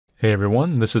Hey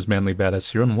everyone, this is Manly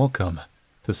Badass here and welcome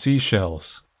to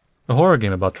Seashells, a horror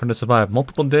game about trying to survive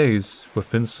multiple days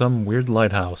within some weird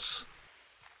lighthouse.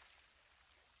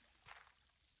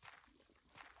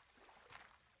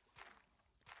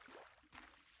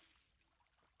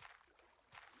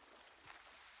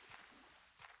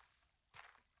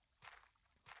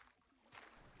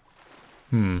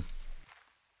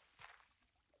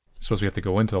 Suppose we have to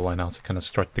go into the lighthouse to kind of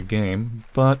start the game,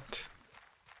 but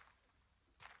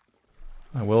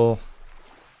I will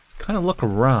kind of look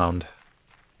around,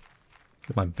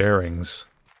 get my bearings.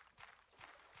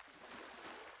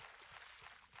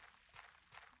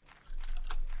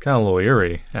 It's kind of a little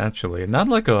eerie, actually. Not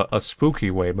like a spooky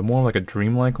way, but more like a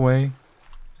dreamlike way.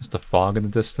 Just a fog in the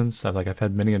distance. I've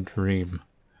had many a dream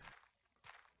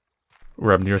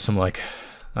where I'm near some like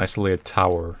isolated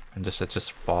tower, and it's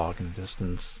just fog in the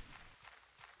distance,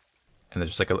 and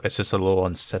it's just a little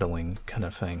unsettling kind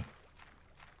of thing.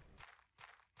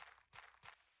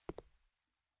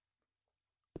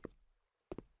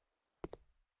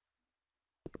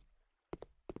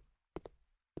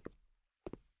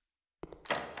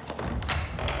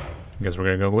 I guess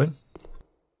we're gonna go in.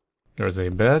 There's a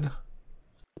bed.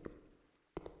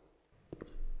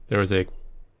 There is a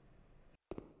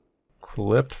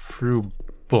clipped through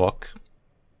book.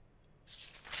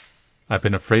 I've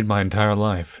been afraid my entire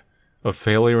life. Of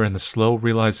failure and the slow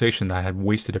realization that I had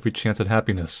wasted every chance at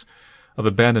happiness. Of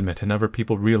abandonment and other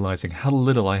people realizing how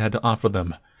little I had to offer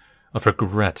them. Of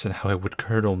regret and how it would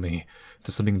curdle me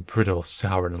to something brittle,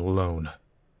 sour, and alone.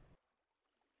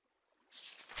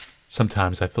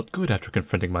 Sometimes I felt good after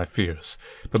confronting my fears,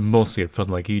 but mostly it felt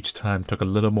like each time took a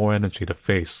little more energy to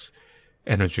face.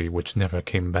 Energy which never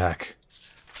came back.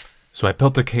 So I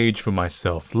built a cage for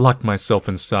myself, locked myself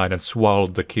inside, and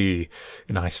swallowed the key.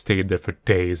 And I stayed there for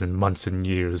days and months and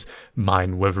years,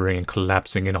 mind withering and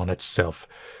collapsing in on itself.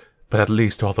 But at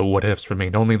least all the what-ifs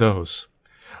remained only those.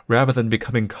 Rather than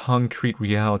becoming concrete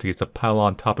realities that pile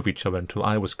on top of each other until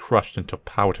I was crushed into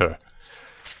powder.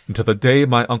 Until the day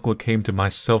my uncle came to my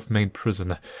self-made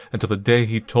prison. Until the day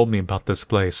he told me about this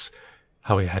place.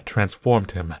 How he had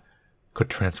transformed him. Could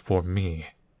transform me.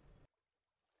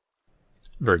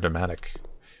 Very dramatic.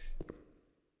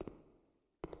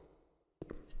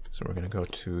 So we're gonna go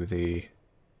to the...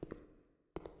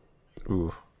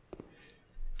 Ooh.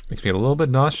 Makes me a little bit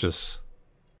nauseous.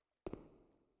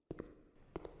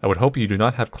 I would hope you do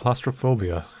not have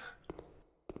claustrophobia.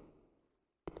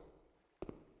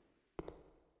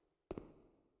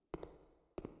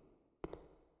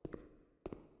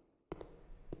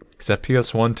 Because that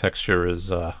PS1 texture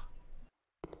is,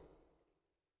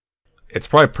 it's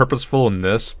probably purposeful in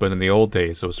this, but in the old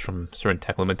days it was from certain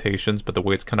tech limitations, but the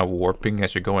way it's kind of warping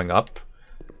as you're going up,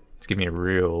 it's giving me a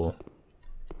real...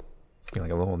 giving me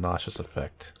like a little nauseous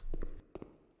effect.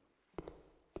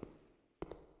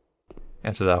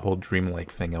 Adds to that whole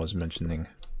dreamlike thing I was mentioning.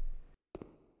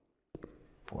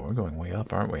 Boy, we're going way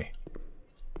up, aren't we?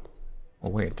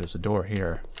 Oh wait, there's a door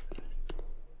here.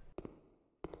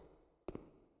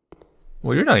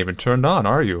 Well, you're not even turned on,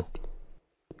 are you?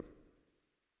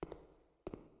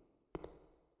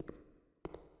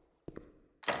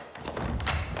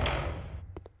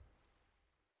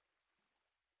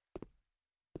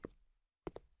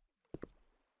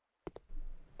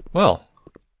 Well,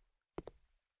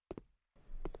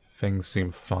 things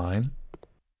seem fine,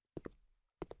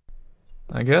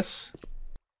 I guess.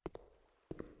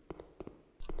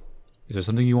 Is there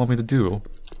something you want me to do?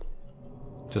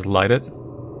 Just light it?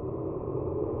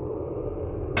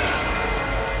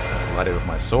 Light it with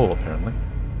my soul, apparently.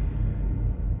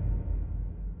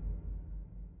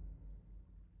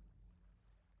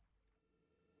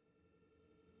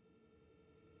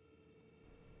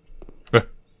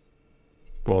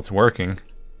 Well, it's working.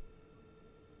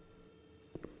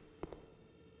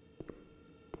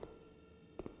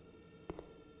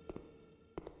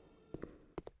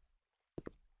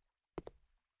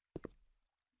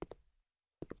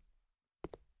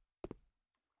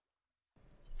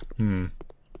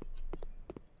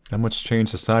 Not much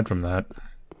changed aside from that.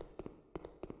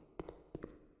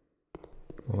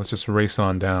 Well, let's just race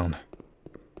on down.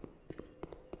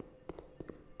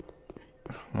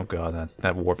 Oh god,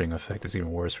 that warping effect is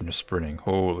even worse when you're sprinting.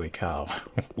 Holy cow.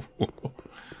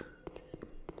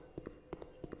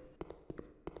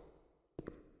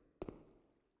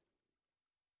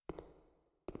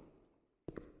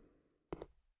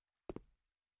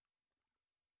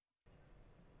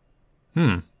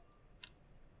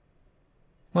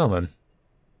 Well then.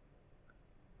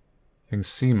 Things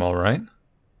seem alright.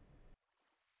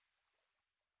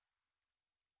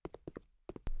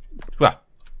 Well.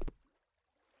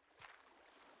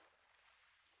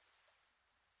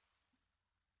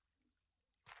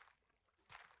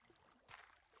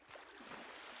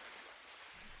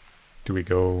 Do we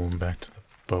go back to the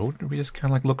boat, or we just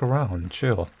kind of like look around and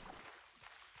chill?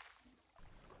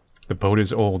 The boat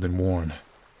is old and worn.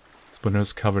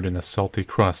 Splinters covered in a salty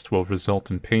crust will result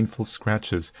in painful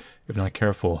scratches if not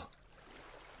careful.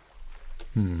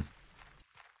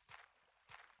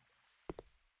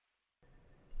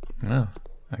 Well,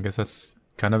 I guess that's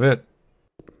kind of it.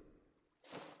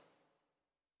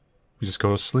 We just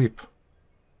go to sleep.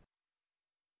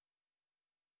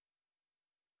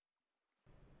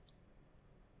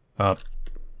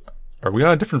 Are we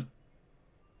on a different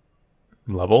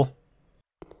level?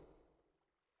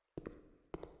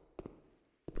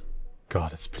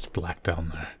 God, it's pitch black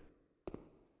down there.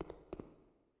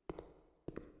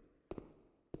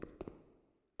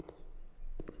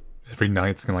 Every night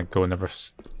it's gonna like go and never...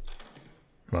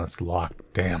 Well, it's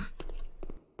locked. Damn.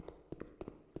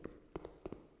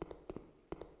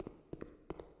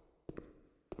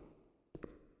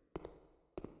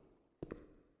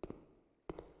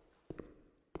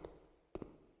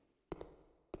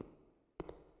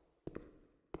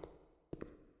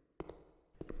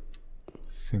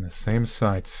 Seeing the same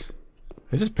sights.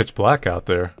 It's just pitch black out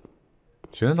there.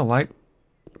 Shouldn't the light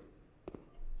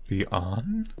be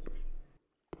on?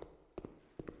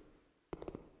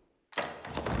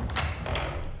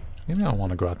 Maybe I don't want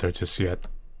to go out there just yet.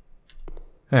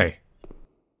 Hey.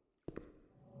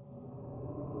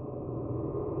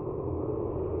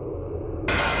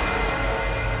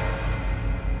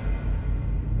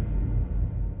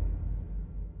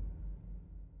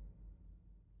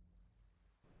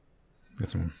 Got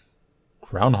some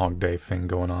Groundhog Day thing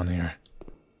going on here.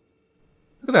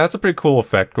 Look at that, that's a pretty cool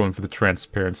effect going for the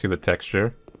transparency of the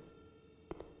texture.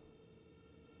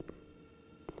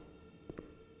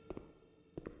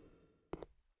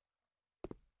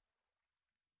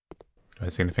 Do I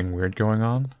see anything weird going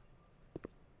on?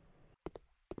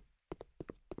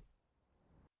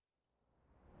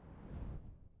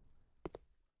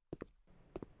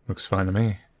 Looks fine to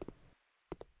me.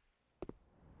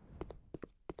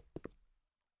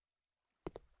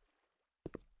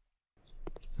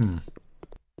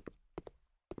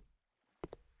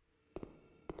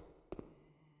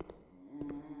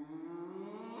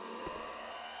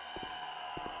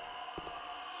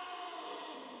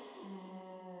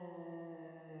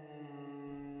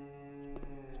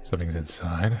 Something's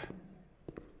inside.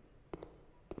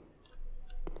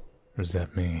 Or is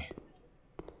that me?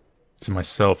 It's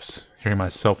myself, hearing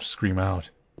myself scream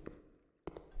out.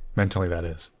 Mentally, that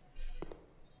is.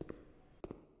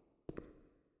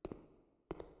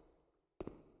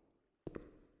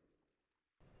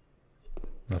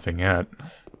 Nothing yet.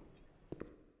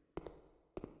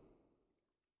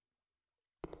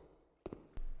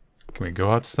 Can we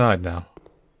go outside now?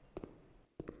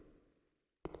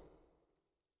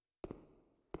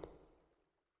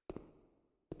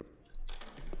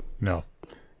 No.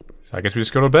 So I guess we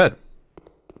just go to bed.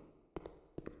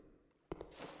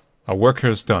 Our work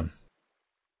here is done.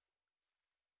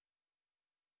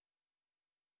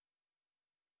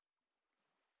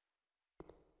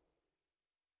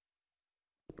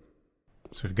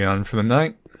 So we've gone for the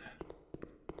night.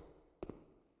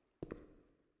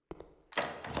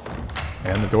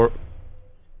 And the door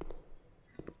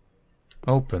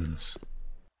opens.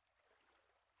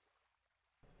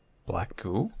 Black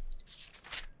goo?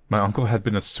 My uncle had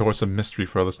been a source of mystery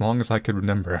for as long as I could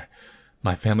remember.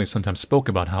 My family sometimes spoke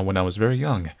about how when I was very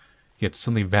young, he had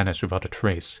suddenly vanished without a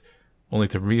trace, only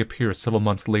to reappear several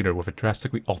months later with a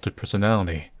drastically altered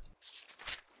personality.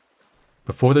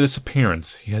 Before the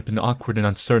disappearance, he had been awkward and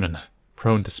uncertain,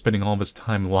 prone to spending all of his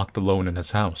time locked alone in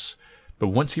his house. But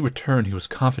once he returned, he was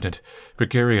confident,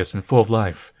 gregarious, and full of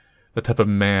life, the type of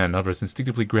man others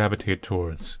instinctively gravitate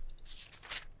towards.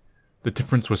 The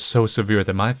difference was so severe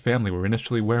that my family were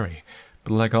initially wary,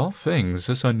 but like all things,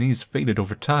 this unease faded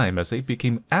over time as they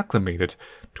became acclimated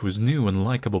to his new and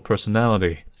likable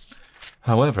personality.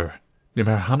 However, no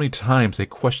matter how many times they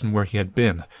questioned where he had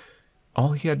been,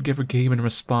 all he had ever gave in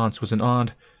response was an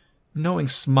odd, knowing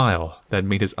smile that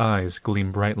made his eyes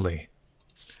gleam brightly.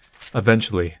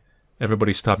 Eventually,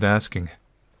 everybody stopped asking.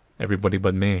 Everybody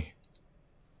but me.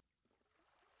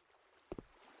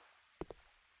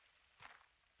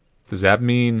 Does that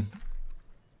mean...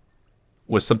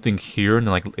 was something here and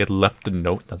like it left a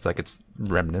note that's like its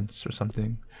remnants or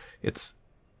something? It's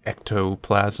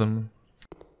ectoplasm?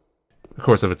 Of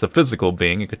course, if it's a physical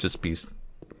being, it could just be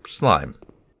slime.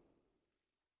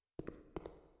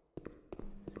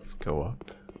 Let's go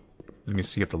up. Let me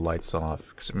see if the light's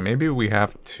off. 'Cause maybe we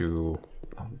have to...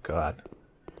 Oh god.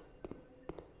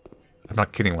 I'm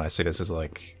not kidding when I say this is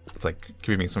like... It's like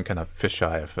giving me some kind of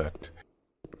fisheye effect.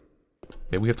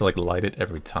 Maybe we have to like light it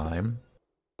every time.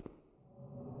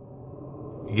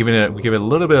 We give it a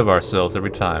little bit of ourselves every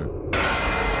time.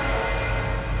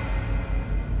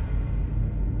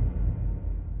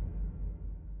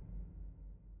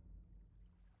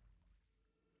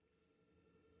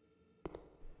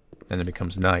 Then it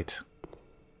becomes night.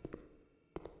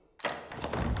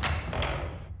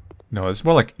 No, it's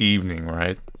more like evening,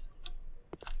 right?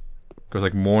 It goes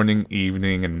like morning,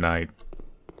 evening, and night.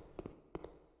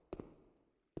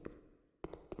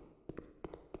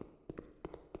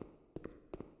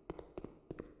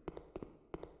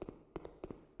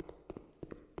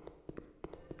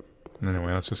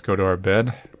 Anyway, let's just go to our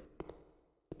bed.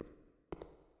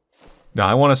 Now,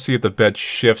 I want to see if the bed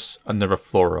shifts another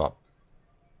floor up.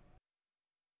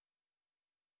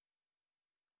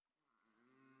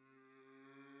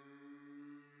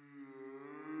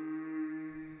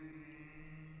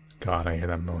 God, I hear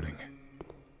that moaning.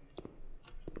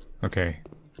 Okay.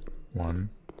 1,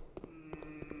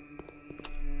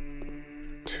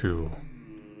 2.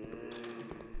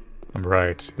 I'm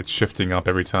right. It's shifting up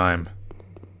every time.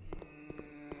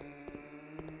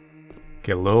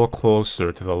 Get a little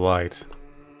closer to the light.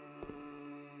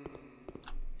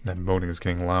 That moaning is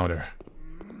getting louder.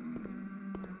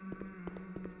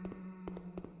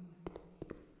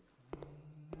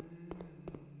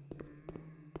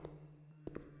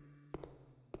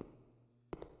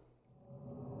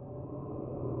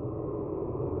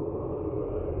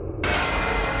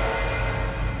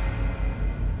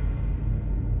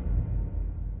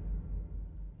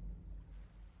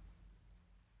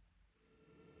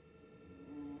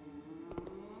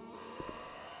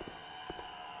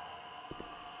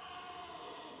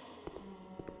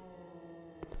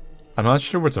 I'm not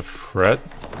sure what's a fret.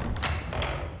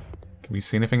 Can we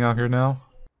see anything out here now?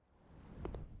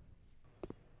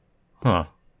 Huh.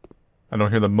 I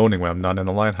don't hear the moaning when I'm not in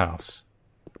the lighthouse.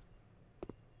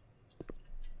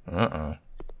 Uh-uh.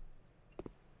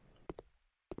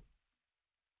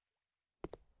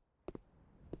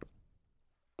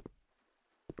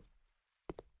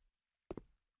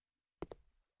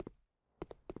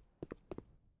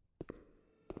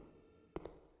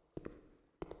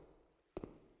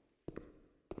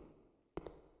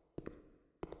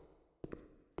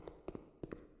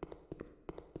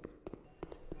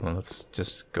 Well, let's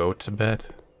just go to bed.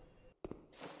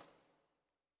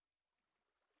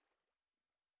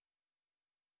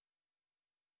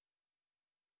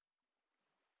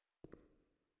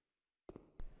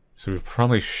 So we've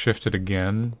probably shifted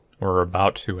again, or are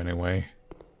about to anyway.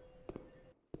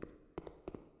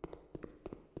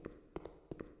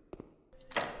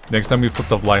 Next time we flip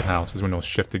the lighthouse is when it'll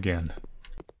shift again.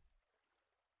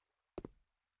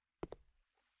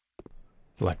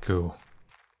 Let go.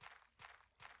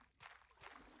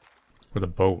 Where the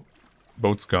boat?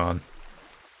 Boat's gone.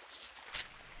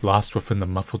 Lost within the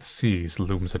muffled seas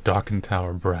looms a darkened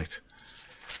tower bright.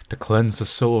 To cleanse the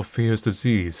soul of fear's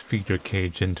disease, feed your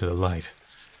cage into the light.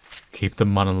 Keep the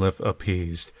monolith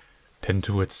appeased, tend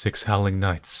to its 6 howling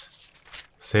nights.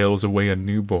 Sails away a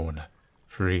newborn,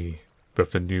 free,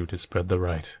 with the new to spread the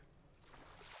right.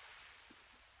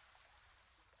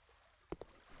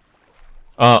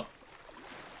 The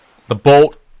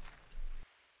boat!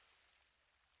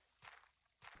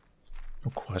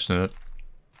 Don't question it.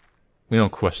 We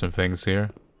don't question things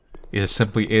here. It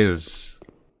simply is.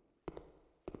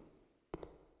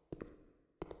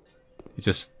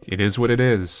 It is what it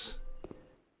is.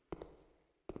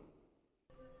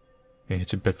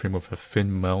 It's a bed frame with a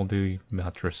thin, mouldy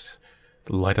mattress.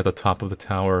 The light at the top of the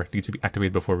tower needs to be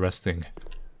activated before resting.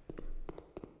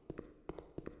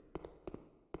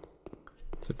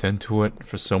 So tend to it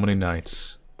for so many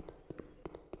nights.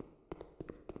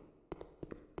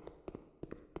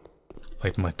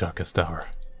 Light my darkest hour.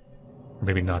 Or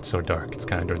maybe not so dark, it's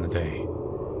kinda during the day.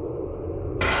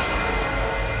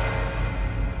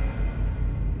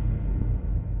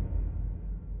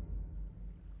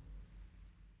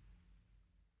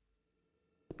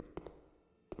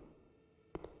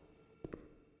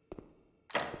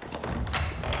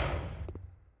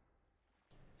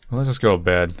 Well, let's just go to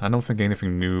bed. I don't think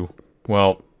anything new...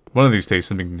 Well, one of these days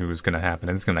something new is gonna happen,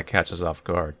 and it's gonna catch us off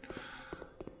guard.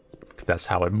 That's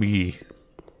how it be.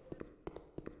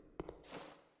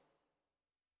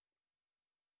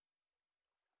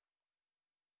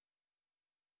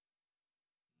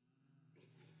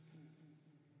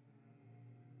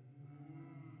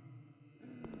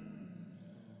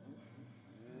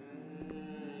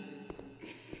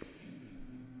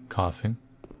 Coughing.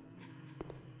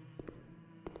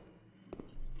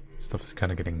 Stuff is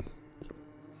kind of getting...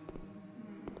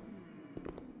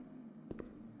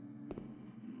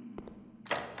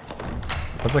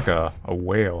 Sounds like a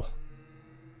whale.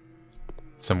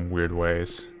 some weird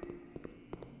ways.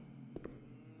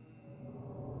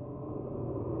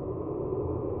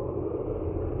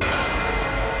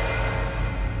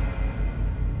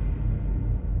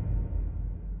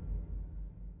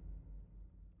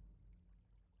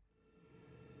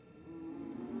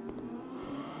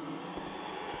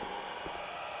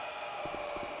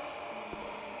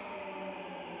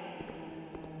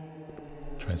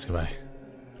 Try and see if I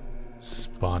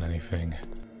spawn anything.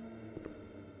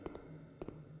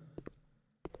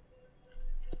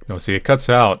 No, see, it cuts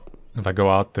out if I go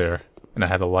out there and I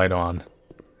have the light on.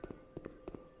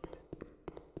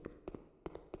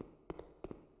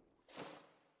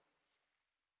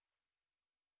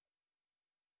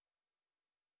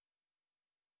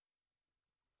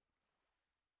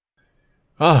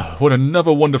 Ah, what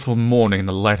another wonderful morning in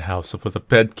the lighthouse where the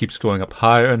bed keeps going up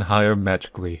higher and higher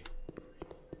magically.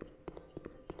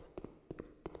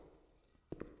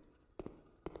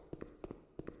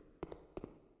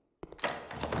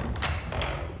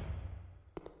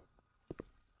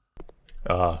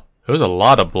 There's a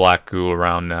lot of black goo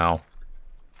around now.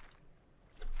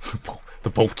 The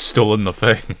boat's still in the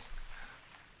thing.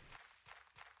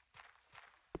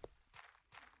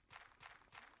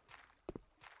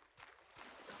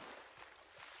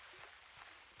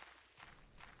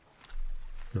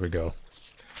 Here we go.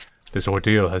 This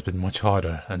ordeal has been much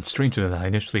harder and stranger than I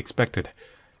initially expected.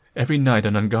 Every night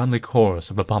an ungodly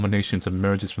chorus of abominations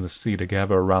emerges from the sea to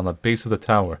gather around the base of the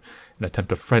tower and attempt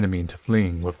to frighten me into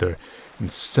fleeing with their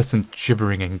incessant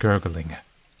gibbering and gurgling.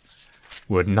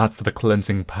 Were it not for the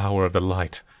cleansing power of the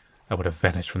light, I would have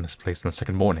vanished from this place in the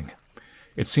second morning.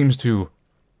 It seems to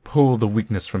pull the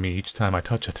weakness from me each time I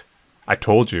touch it. I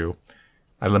told you,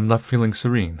 I am left feeling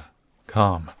serene,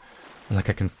 calm, and like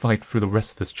I can fight through the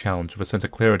rest of this challenge with a sense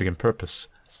of clarity and purpose.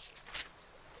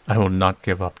 I will not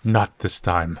give up, not this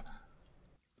time.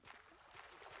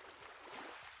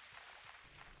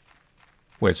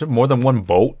 Wait, is there more than one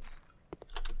boat?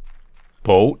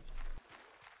 Boat?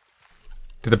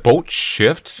 Did the boat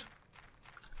shift?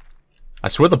 I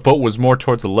swear the boat was more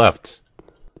towards the left.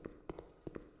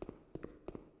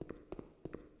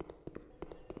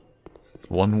 It's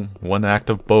one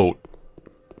active boat.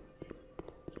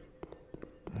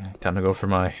 Time to go for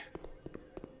my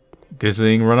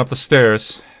dizzying run up the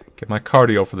stairs. Get my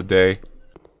cardio for the day.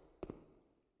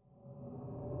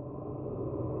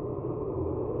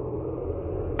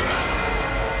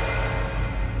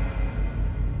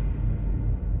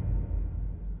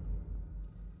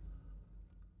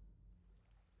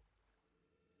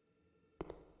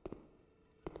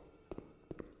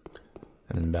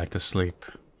 And then back to sleep.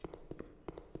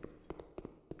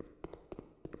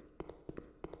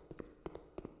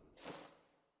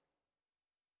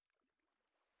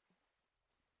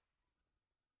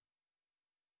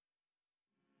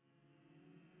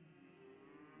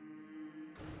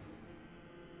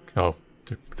 Oh,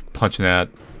 they're punching at.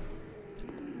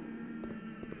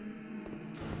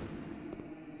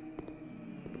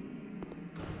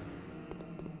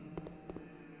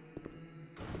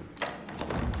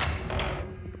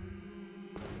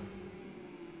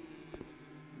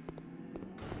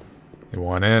 They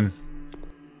want in.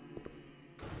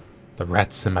 The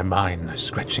rats in my mind are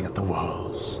scratching at the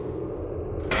walls.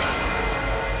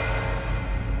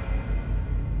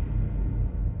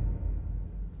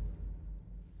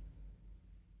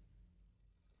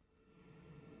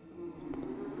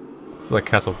 It's like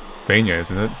Castlevania,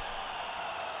 isn't it?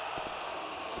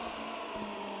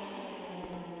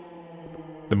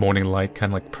 The morning light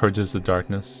kind of like purges the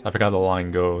darkness. I forgot how the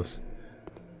line goes.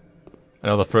 I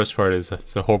know the first part is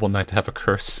it's a horrible night to have a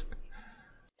curse.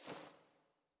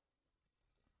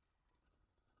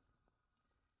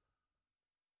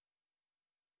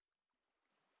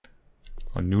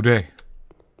 A new day.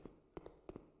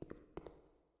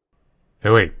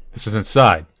 Hey wait, this is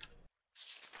inside.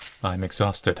 I'm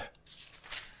exhausted.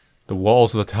 The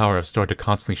walls of the tower have started to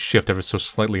constantly shift ever so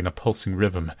slightly in a pulsing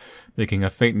rhythm, making a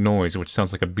faint noise which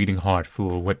sounds like a beating heart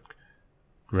full of wet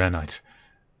granite.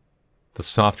 The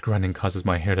soft grinding causes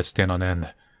my hair to stand on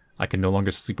end. I can no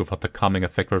longer sleep without the calming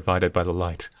effect provided by the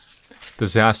light.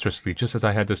 Disastrously, just as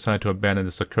I had decided to abandon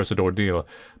this accursed ordeal,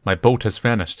 my boat has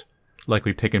vanished,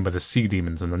 likely taken by the sea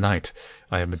demons in the night.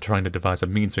 I have been trying to devise a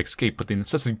means to escape, but the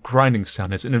incessant grinding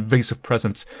sound is an invasive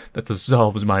presence that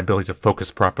dissolves my ability to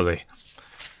focus properly.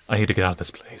 I need to get out of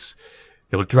this place.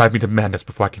 It will drive me to madness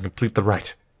before I can complete the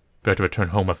rite. Better to return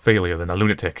home a failure than a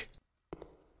lunatic.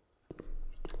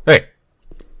 Hey!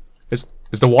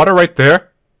 Is the water right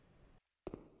there?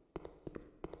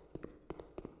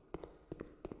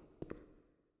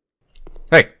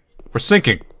 Hey! We're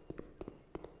sinking!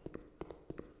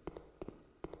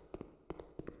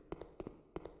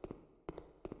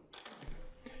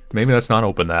 Maybe let's not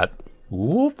open that.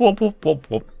 Whoop, whoop, whoop, whoop,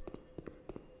 whoop.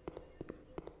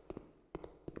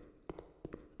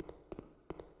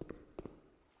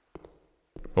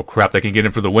 Oh crap, they can get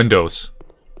in through the windows.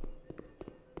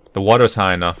 The water's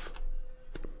high enough.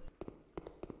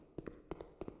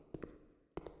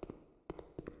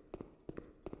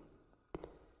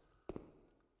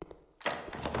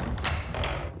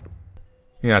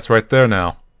 Yeah, it's right there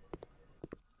now.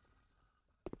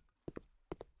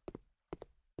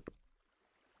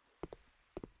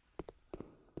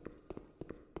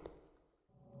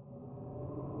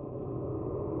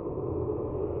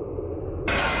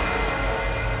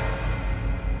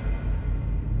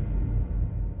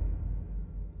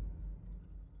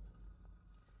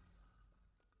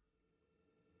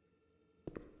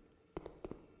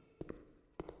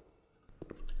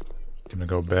 Gonna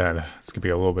go to bed. It's gonna be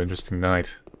a little bit interesting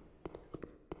night.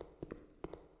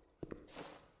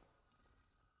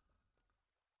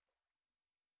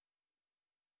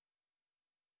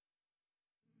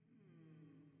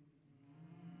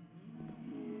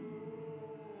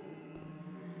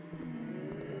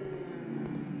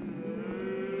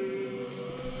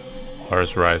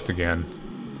 Water's rised again.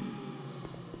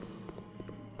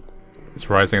 It's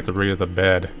rising at the rate of the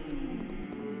bed.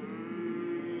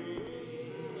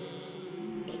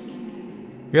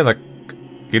 Yeah, like,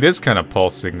 it is kind of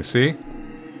pulsing, see? I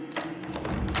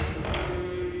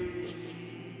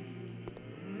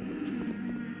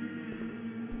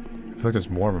feel like there's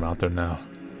more of them out there now.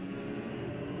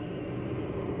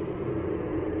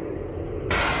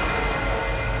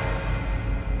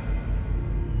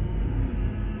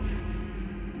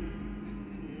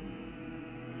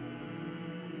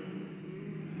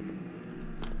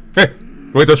 Hey!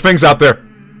 Wait, there's things out there!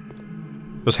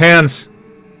 Those hands!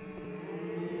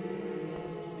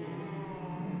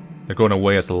 They're going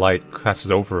away as the light passes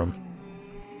over them.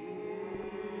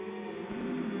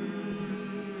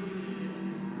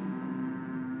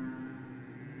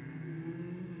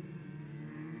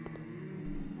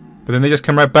 But then they just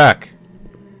come right back.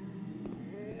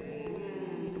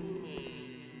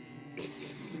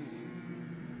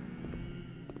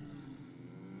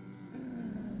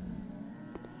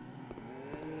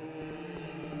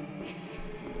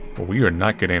 Well, we are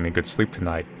not getting any good sleep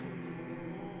tonight.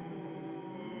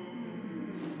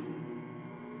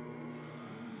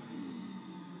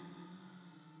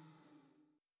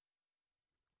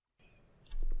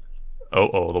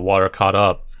 Uh-oh, the water caught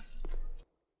up.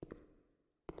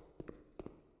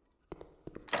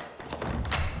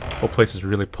 Whole place is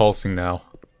really pulsing now.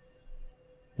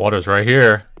 Water's right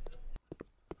here.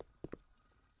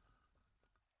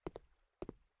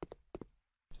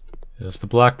 There's the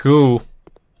black goo.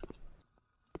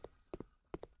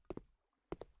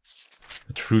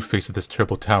 The true face of this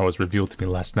terrible tower was revealed to me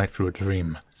last night through a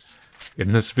dream.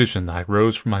 In this vision, I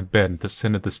rose from my bed and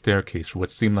descended the staircase for what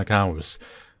seemed like hours,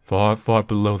 far, far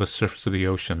below the surface of the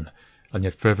ocean, and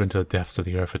yet further into the depths of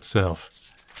the earth itself.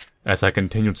 As I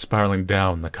continued spiraling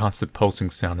down, the constant pulsing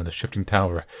sound in the shifting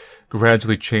tower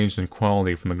gradually changed in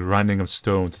quality from the grinding of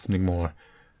stones to something more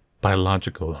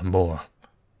biological, more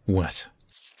wet.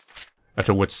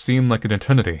 After what seemed like an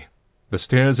eternity, the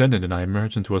stairs ended and I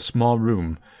emerged into a small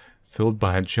room filled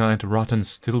by a giant, rotten,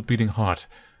 still-beating heart,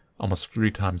 almost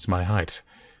 3 times my height.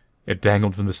 It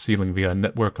dangled from the ceiling via a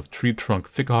network of tree-trunk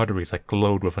thick arteries that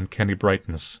glowed with uncanny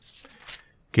brightness.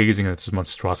 Gazing at this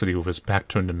monstrosity with his back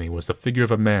turned to me was the figure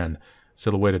of a man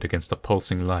silhouetted against the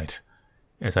pulsing light.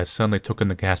 As I suddenly took in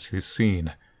the ghastly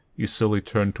scene, he slowly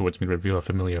turned towards me to reveal a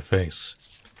familiar face.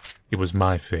 It was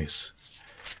my face.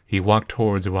 He walked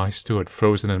towards where I stood,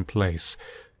 frozen in place,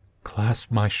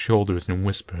 clasped my shoulders and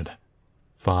whispered,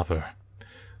 "Father."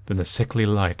 Then the sickly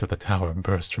light of the tower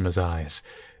burst from his eyes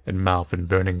and mouth in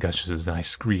burning gushes, and I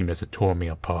screamed as it tore me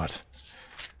apart.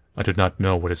 I did not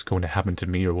know what is going to happen to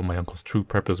me or what my uncle's true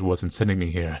purpose was in sending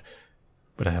me here,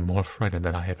 but I am more frightened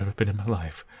than I have ever been in my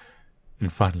life.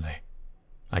 And finally,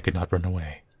 I could not run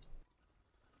away.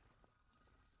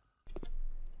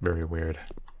 Very weird.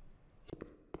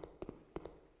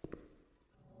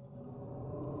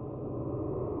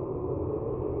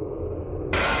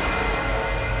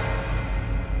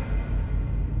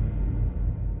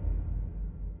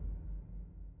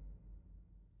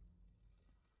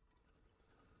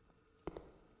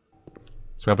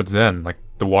 So what happens then? Like,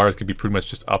 the waters could be pretty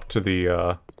much just up to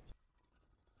the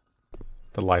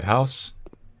lighthouse?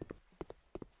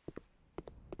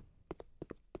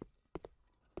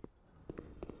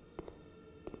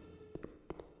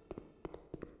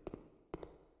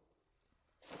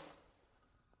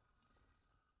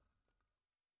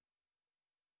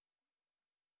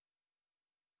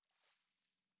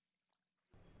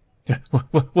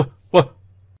 What?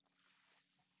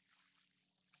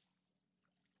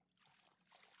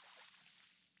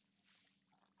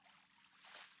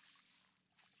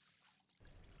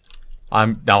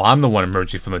 I'm the one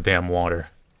emerging from the damn water.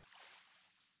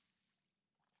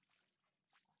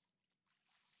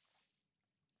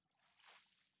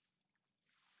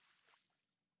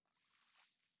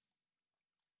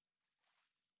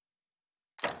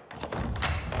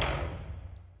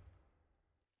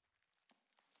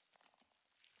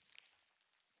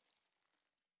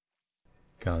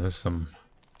 God, this is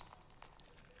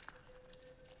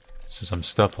some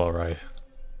stuff, all right.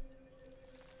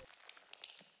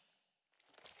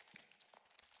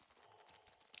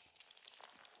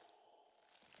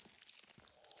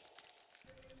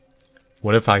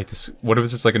 What if what if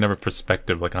it's just like another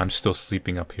perspective, like I'm still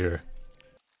sleeping up here?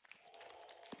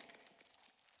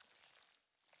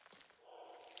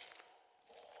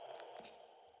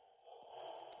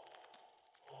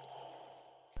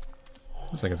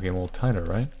 Looks like it's getting a little tighter,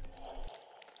 right?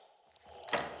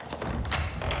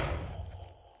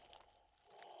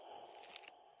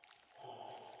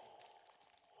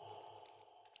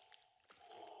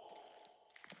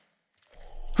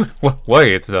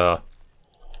 Wait, it's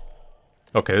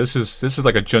okay, this is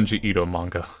like a Junji Ito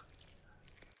manga.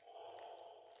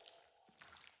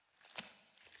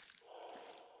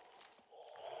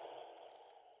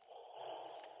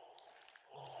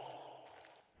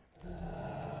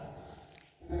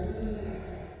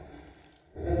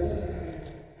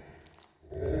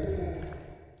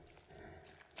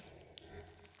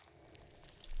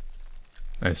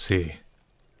 I see.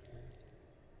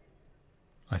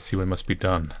 I see what must be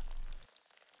done.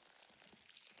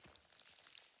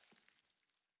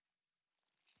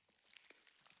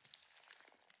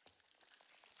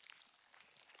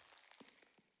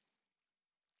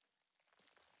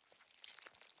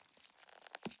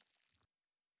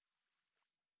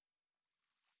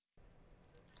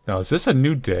 Now, is this a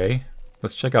new day?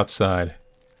 Let's check outside.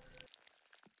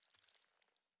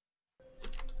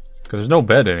 Because there's no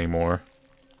bed anymore.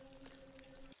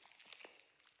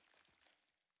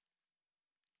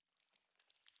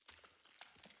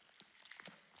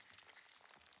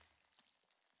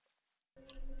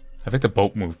 I think the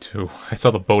boat moved too. I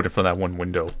saw the boat in front of that one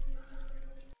window.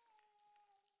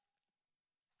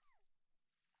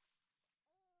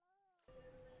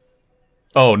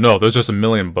 Oh no, there's just a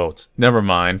million boats. Never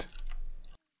mind.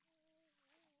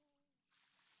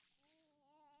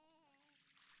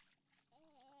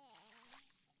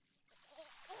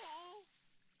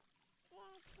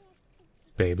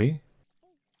 Baby?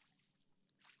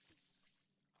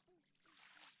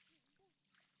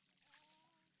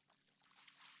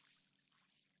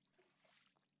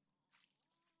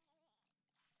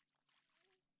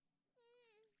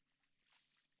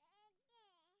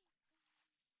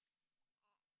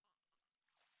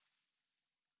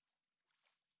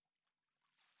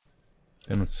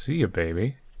 I don't see you,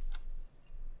 baby.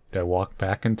 Did I walk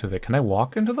back into the... Can I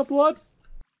walk into the blood?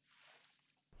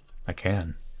 I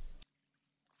can.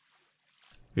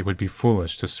 It would be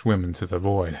foolish to swim into the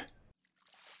void.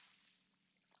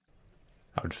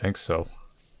 I would think so.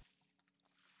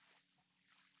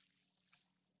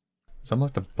 Some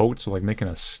like the boats are like making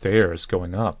a stairs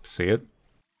going up. See it?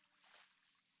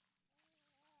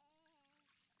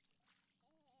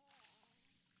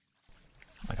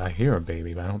 Like I hear a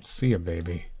baby, but I don't see a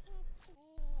baby.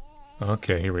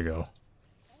 Okay, here we go.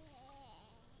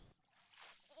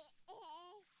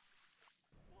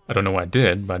 I don't know what I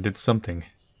did, but I did something.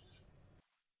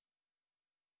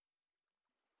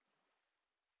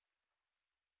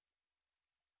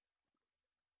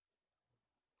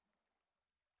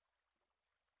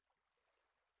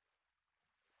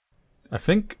 I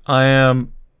think I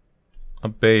am a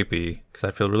baby, because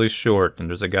I feel really short, and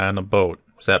there's a guy on the boat.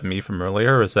 Was that me from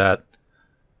earlier, or is that...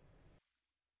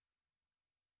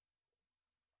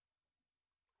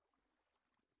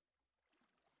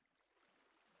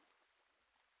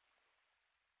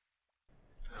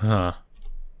 Huh.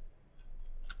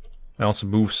 I also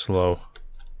move slow.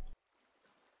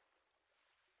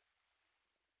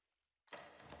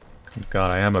 Oh God,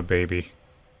 I am a baby.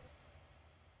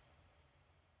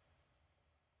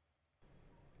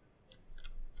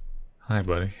 Hi,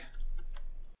 buddy.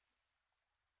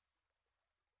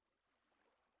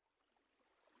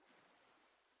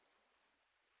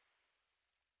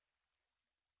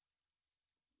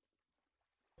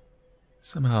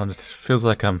 Somehow it feels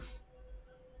like I'm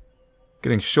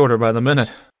getting shorter by the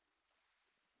minute.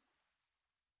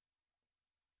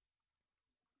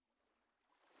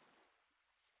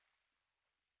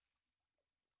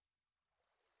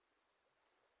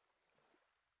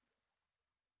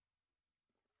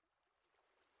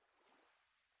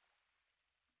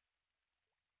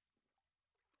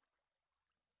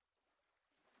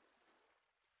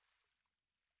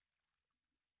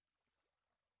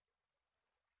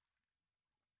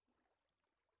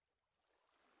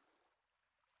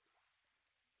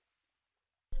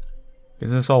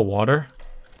 Isn't this all water?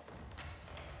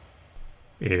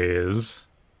 It is.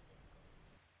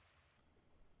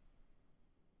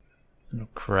 Oh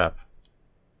crap.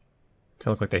 Kinda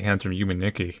look like the hands from Yumi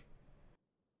Nikki.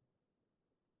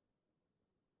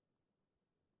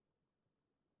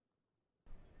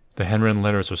 The handwritten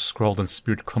letters were scrawled and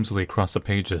spewed clumsily across the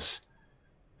pages.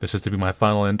 This is to be my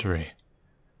final entry.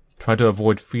 Tried to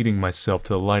avoid feeding myself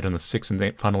to the light on the sixth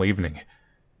and final evening.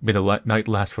 Made the night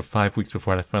last for 5 weeks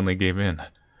before I finally gave in.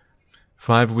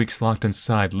 5 weeks locked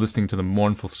inside, listening to the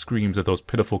mournful screams of those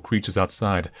pitiful creatures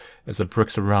outside as the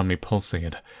bricks around me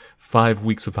pulsated. 5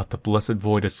 weeks without the blessed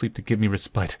void of sleep to give me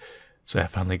respite. So I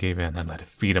finally gave in and let it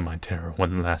feed on my terror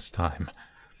one last time.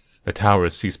 The tower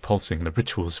has ceased pulsing, the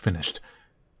ritual is finished.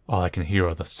 All I can hear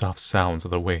are the soft sounds of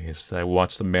the waves as I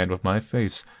watch the man with my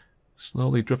face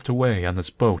slowly drift away on this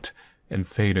boat and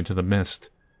fade into the mist,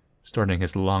 starting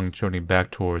his long journey back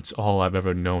towards all I've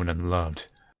ever known and loved.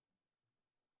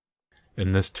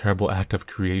 In this terrible act of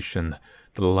creation,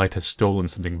 the light has stolen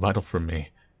something vital from me,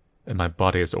 and my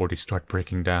body has already started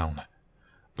breaking down.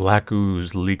 Black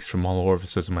ooze leaks from all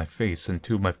orifices of my face, and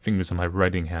 2 of my fingers on my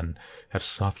writing hand have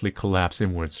softly collapsed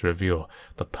inwards to reveal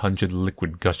the pungent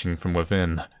liquid gushing from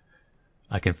within.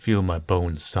 I can feel my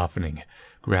bones softening,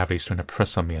 gravity starting to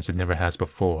press on me as it never has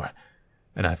before,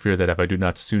 and I fear that if I do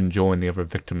not soon join the other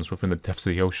victims within the depths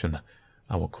of the ocean,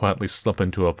 I will quietly slump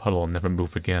into a puddle and never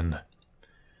move again.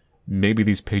 Maybe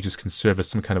these pages can serve as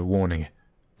some kind of warning,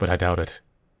 but I doubt it.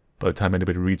 By the time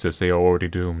anybody reads this, they are already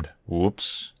doomed.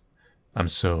 Whoops. I'm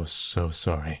so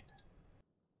sorry.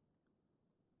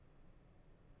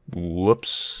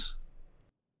 Whoops.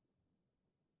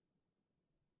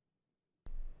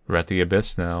 We're at the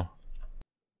abyss now.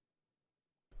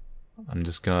 I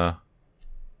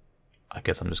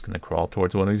guess I'm just gonna crawl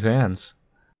towards one of these hands.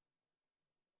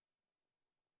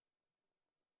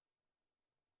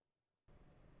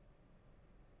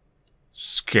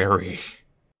 Scary.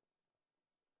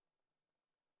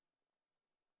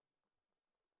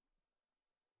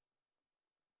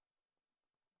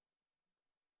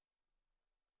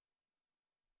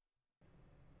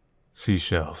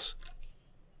 Seashells.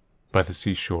 By the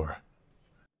seashore.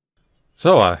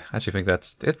 So, I actually think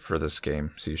that's it for this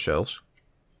game, Seashells.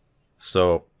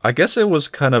 So, I guess it was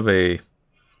kind of a...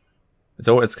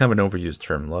 It's kind of an overused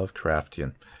term,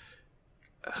 Lovecraftian.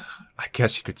 I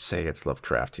guess you could say it's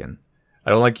Lovecraftian. I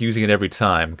don't like using it every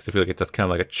time, because I feel like that's kind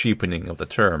of like a cheapening of the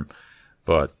term.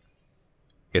 But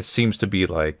it seems to be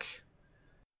like...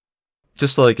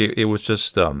 Just like it was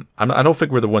just... I don't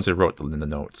think we're the ones that wrote in the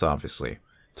notes, obviously.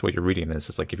 It's what you're reading this.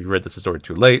 It's like, if you read this, it's already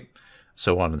too late,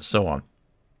 so on and so on.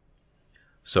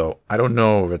 So, I don't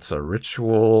know if it's a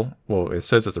ritual. Well, it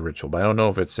says it's a ritual, but I don't know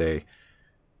if it's a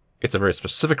very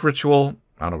specific ritual.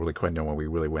 I don't really quite know when we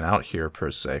really went out here, per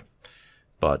se.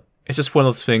 But it's just one of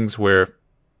those things where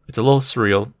it's a little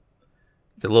surreal,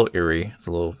 it's a little eerie, it's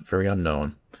a little very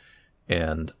unknown,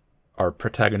 and our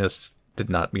protagonists did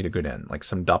not meet a good end. Like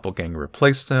some doppelganger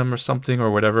replaced them or something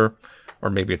or whatever, or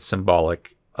maybe it's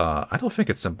symbolic. I don't think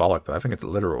it's symbolic, though. I think it's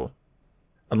literal.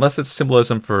 Unless it's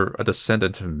symbolism for a descent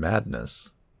into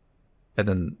madness. And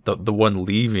then the one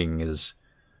leaving is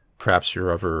perhaps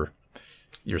your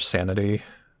sanity,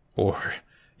 or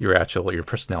your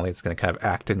personality that's going to kind of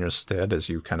act in your stead as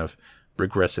you kind of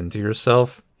regress into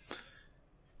yourself.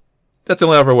 That's the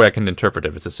only other way I can interpret it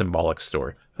if it's a symbolic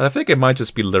story. But I think it might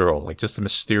just be literal, like just a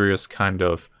mysterious kind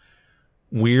of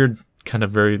weird, kind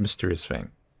of very mysterious thing.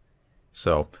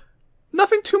 So...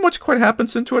 Nothing too much quite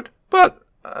happens into it, but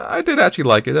I did actually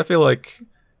like it. I feel like,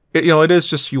 it is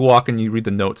just you walk and you read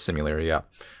the notes simulator, yeah.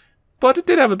 But it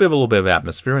did have a little bit of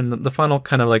atmosphere, and the final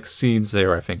kind of like scenes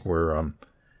there, I think, were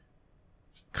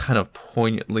kind of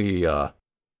poignantly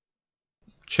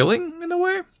chilling in a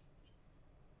way.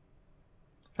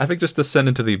 I think just Descent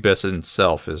into the Abyss in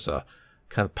itself is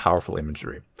kind of powerful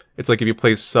imagery. It's like if you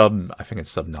play I think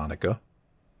it's Subnautica.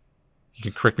 You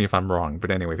can correct me if I'm wrong,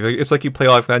 but anyway, it's like you play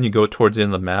like that and you go towards the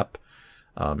end of the map,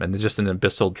 and there's just an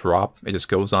abyssal drop. It just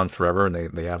goes on forever, and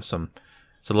they have some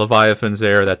leviathans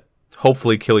there that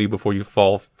hopefully kill you before you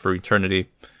fall for eternity.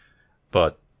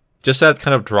 But just that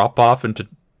kind of drop off into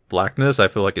blackness, I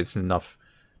feel like it's enough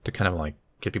to kind of like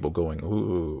get people going,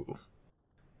 ooh.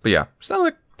 But yeah, it's not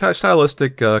like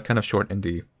stylistic, kind of short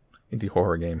indie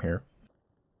horror game here.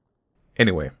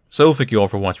 Anyway, so thank you all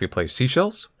for watching me play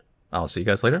Seashells. I'll see you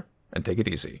guys later. And take it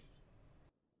easy.